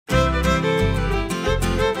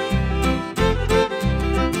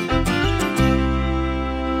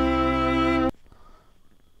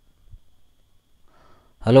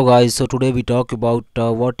Hello guys, so today we talk about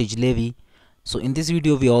what is levee. So in this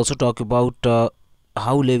video we also talk about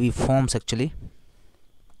how levee forms actually.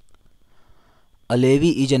 A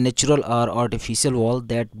levee is a natural or artificial wall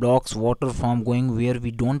that blocks water from going where we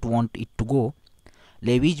don't want it to go.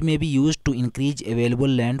 Levees may be used to increase available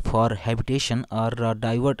land for habitation or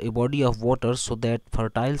divert a body of water so that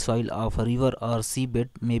fertile soil of a river or seabed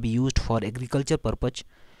may be used for agriculture purpose.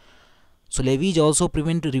 So levees also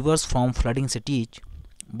prevent rivers from flooding cities.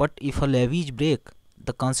 But if a levee break,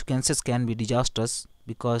 the consequences can be disastrous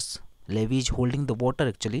because levee is holding the water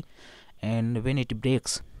actually, and when it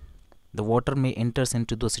breaks, the water may enters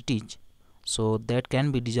into the cities. So that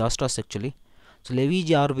can be disastrous actually. So levees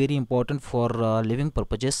are very important for living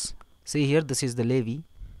purposes. See here, this is the levee,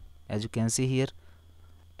 as you can see here,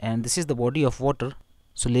 and this is the body of water.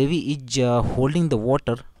 So levee is holding the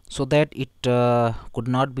water so that it could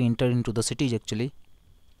not be entered into the cities actually.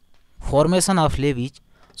 Formation of levees.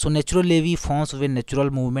 So natural levee forms when natural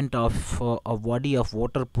movement of a body of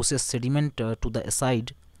water pushes sediment to the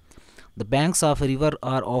side. The banks of a river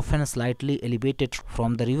are often slightly elevated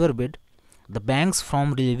from the riverbed. The banks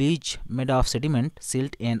from levees made of sediment,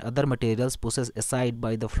 silt and other materials pushed aside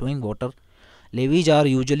by the flowing water. Levees are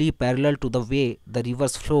usually parallel to the way the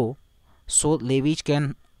rivers flow, so levees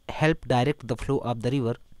can help direct the flow of the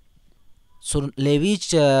river. So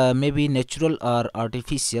levees may be natural or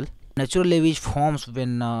artificial. Natural levee forms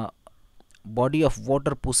when body of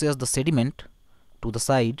water pushes the sediment to the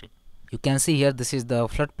side. You can see here, this is the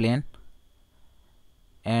floodplain,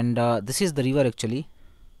 and this is the river actually.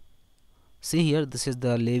 See here, this is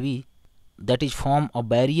the levee that is form a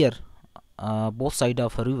barrier both side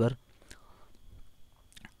of a river.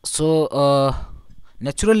 So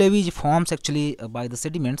natural levee forms actually by the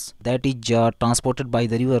sediments that is transported by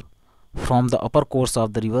the river from the upper course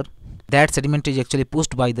of the river. That sediment is actually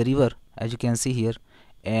pushed by the river, as you can see here,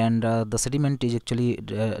 and the sediment is actually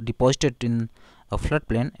deposited in a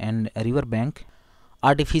floodplain and a river bank.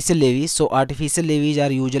 Artificial levees. So artificial levees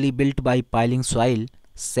are usually built by piling soil,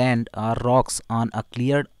 sand or rocks on a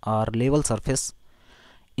cleared or level surface.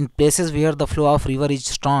 In places where the flow of river is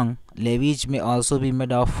strong, levees may also be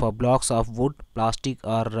made of blocks of wood, plastic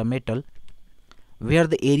or metal. Where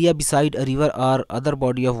the area beside a river or other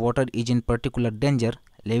body of water is in particular danger,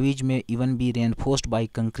 levees may even be reinforced by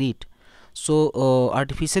concrete. So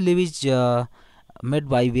artificial levees made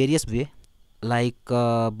by various way, like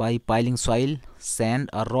by piling soil,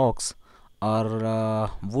 sand or rocks,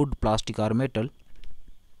 or wood, plastic or metal.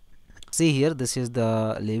 See here, this is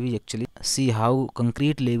the levee actually. See how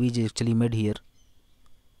concrete levee is actually made here.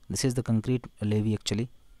 This is the concrete levee actually.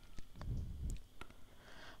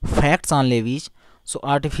 Facts on levees. So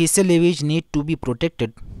artificial levees need to be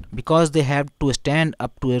protected because they have to stand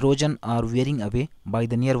up to erosion or wearing away by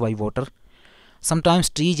the nearby water. Sometimes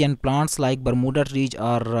trees and plants like Bermuda trees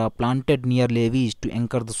are planted near levees to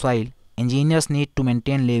anchor the soil. Engineers need to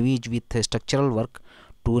maintain levees with structural work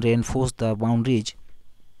to reinforce the boundaries.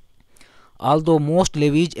 Although most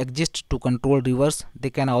levees exist to control rivers,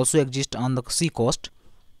 they can also exist on the sea coast.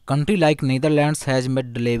 Country like Netherlands has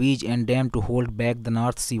made levees and dams to hold back the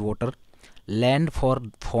North Sea water. Land for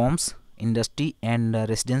farms, industry and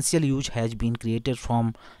residential use has been created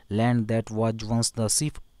from land that was once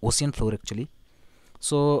the ocean floor actually.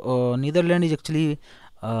 So Netherlands is actually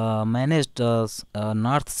managed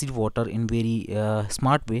North Sea water in very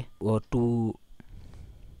smart way to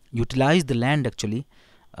utilize the land actually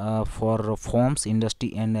for farms,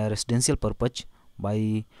 industry and residential purpose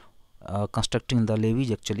by constructing the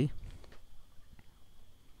levees actually.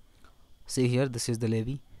 See here, this is the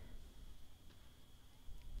levee.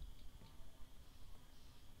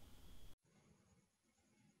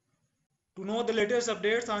 To know the latest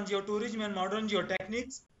updates on geotourism and modern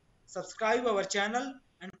geotechniques, subscribe our channel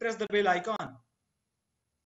and press the bell icon.